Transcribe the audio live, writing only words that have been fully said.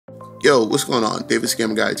Yo, what's going on? David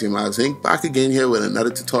Scammer Guy, J Miles Inc. Back again here with another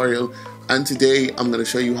tutorial, and today I'm going to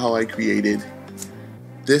show you how I created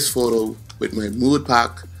this photo with my mood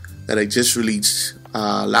pack that I just released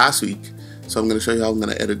last week. So I'm going to show you how I'm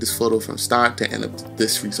going to edit this photo from start to end up to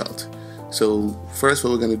this result. So first,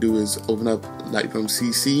 what we're going to do is open up Lightroom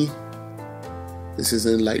CC. This is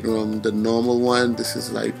in Lightroom, the normal one. This is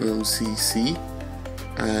Lightroom CC,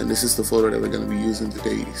 and this is the photo that we're going to be using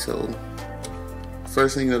today. So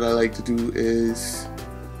first thing that I like to do is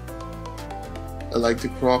I like to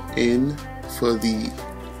crop in for the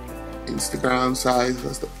Instagram size.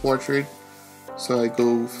 That's the portrait. So I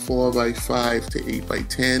go 4:5 to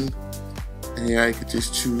 8:10, and here I could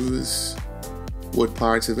just choose what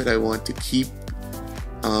parts of it I want to keep.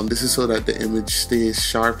 This is so that the image stays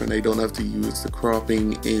sharp and I don't have to use the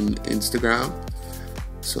cropping in Instagram.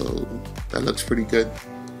 So that looks pretty good.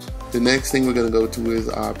 The next thing we're going to go to is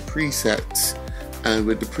our presets. And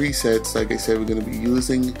with the presets, like I said, we're going to be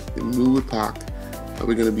using the mood pack, and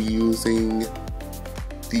we're going to be using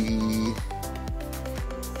the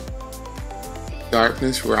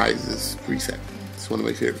darkness rises preset. It's one of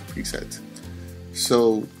my favorite presets.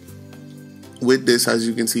 So with this, as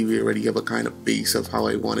you can see, we already have a kind of base of how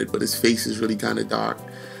I want it, but his face is really kind of dark,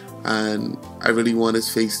 and I really want his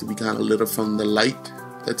face to be kind of lit up from the light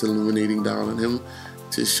that's illuminating down on him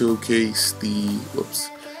to showcase the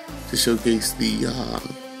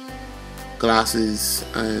glasses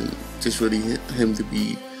and just really him to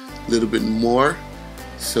be a little bit more.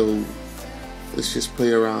 So let's just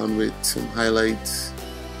play around with some highlights.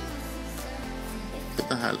 Get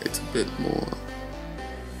the highlights a bit more.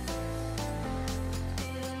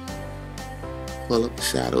 Pull up the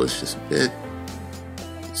shadows just a bit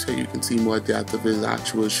so you can see more depth of his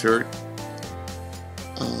actual shirt.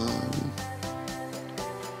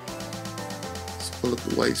 Pull up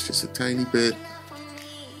the whites just a tiny bit.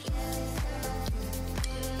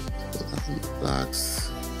 Pull down the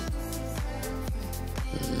blacks.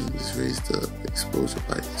 And just raise the exposure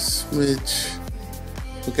by a smidge.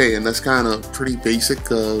 Okay, and that's kind of pretty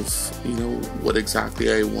basic of, what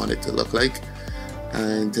exactly I want it to look like.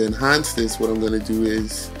 And to enhance this, what I'm going to do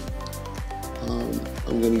is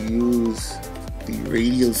I'm going to use the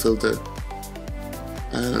radial filter,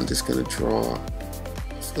 and I'm just going to draw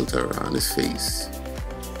a filter around his face.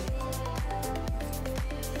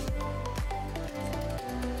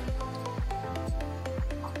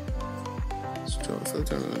 Draw a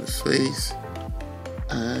filter on his face,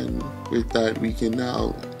 and with that we can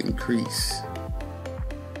now increase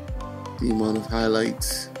the amount of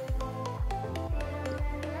highlights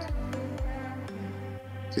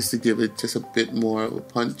just to give it just a bit more of a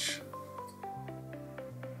punch.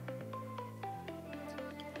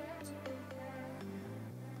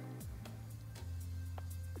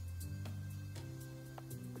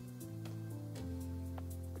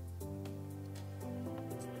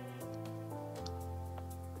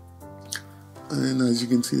 And as you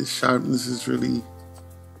can see, the sharpness is really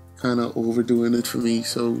kind of overdoing it for me,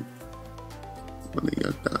 so I'm going to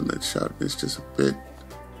yank down that sharpness just a bit.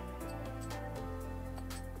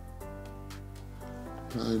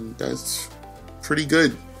 And that's pretty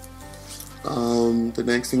good. The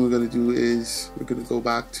next thing we're going to do is we're going to go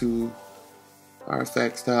back to our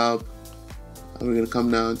effects tab, and we're going to come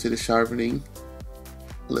down to the sharpening.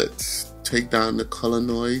 Let's take down the color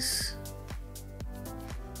noise,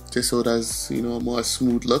 just so that's, a more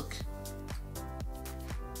smooth look.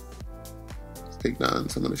 Take down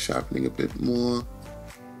some of the sharpening a bit more,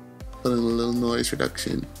 put in a little noise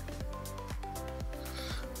reduction.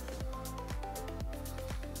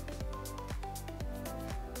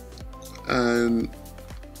 And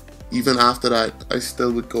even after that, I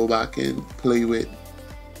still would go back and play with,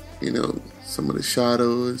 some of the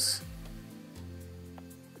shadows.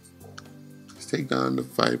 Just take down the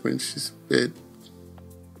vibrance just a bit,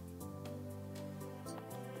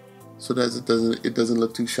 so that it doesn't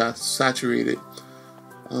look too saturated.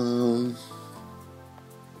 Let's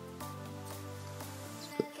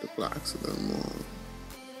put the blacks a little more.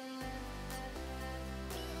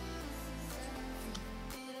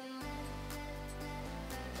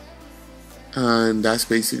 And that's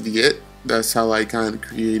basically it. That's how I kind of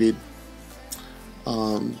created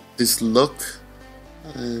this look.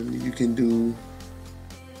 And you can do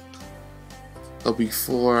a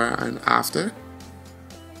before and after.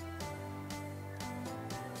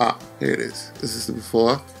 Here it is. This is the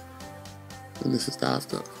before, and this is the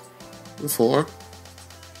after. Before,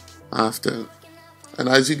 after. And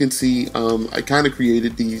as you can see, I kind of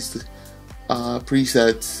created these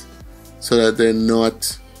presets so that they're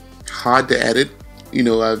not hard to edit.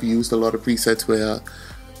 I've used a lot of presets where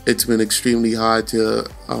it's been extremely hard to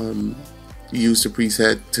use the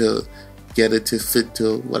preset to get it to fit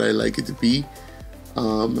to what I like it to be.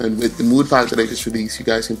 And with the mood pack that I just released, you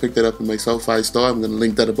guys can pick that up in my South-Fi store. I'm going to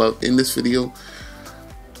link that above in this video.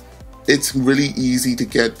 It's really easy to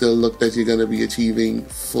get the look that you're going to be achieving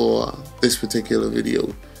for this particular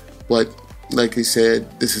video. But like I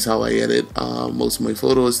said, this is how I edit most of my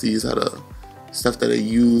photos. These are the stuff that I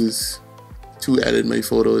use to edit my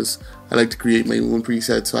photos. I like to create my own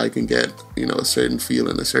presets so I can get, you know, a certain feel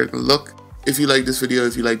and a certain look. If you like this video,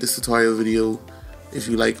 if you like this tutorial video, if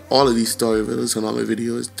you like all of these tutorial videos and all my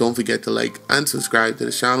videos, don't forget to like and subscribe to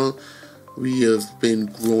the channel. We have been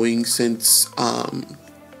growing since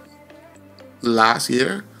last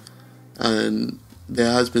year, and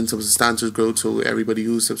there has been some substantial growth, so everybody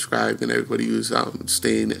who's subscribed and everybody who's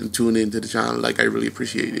staying and tuning into the channel, like, I really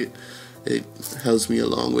appreciate it. It helps me a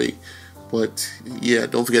long way. But yeah,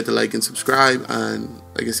 don't forget to like and subscribe, and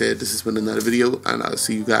like I said, this has been another video, and I'll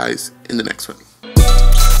see you guys in the next one.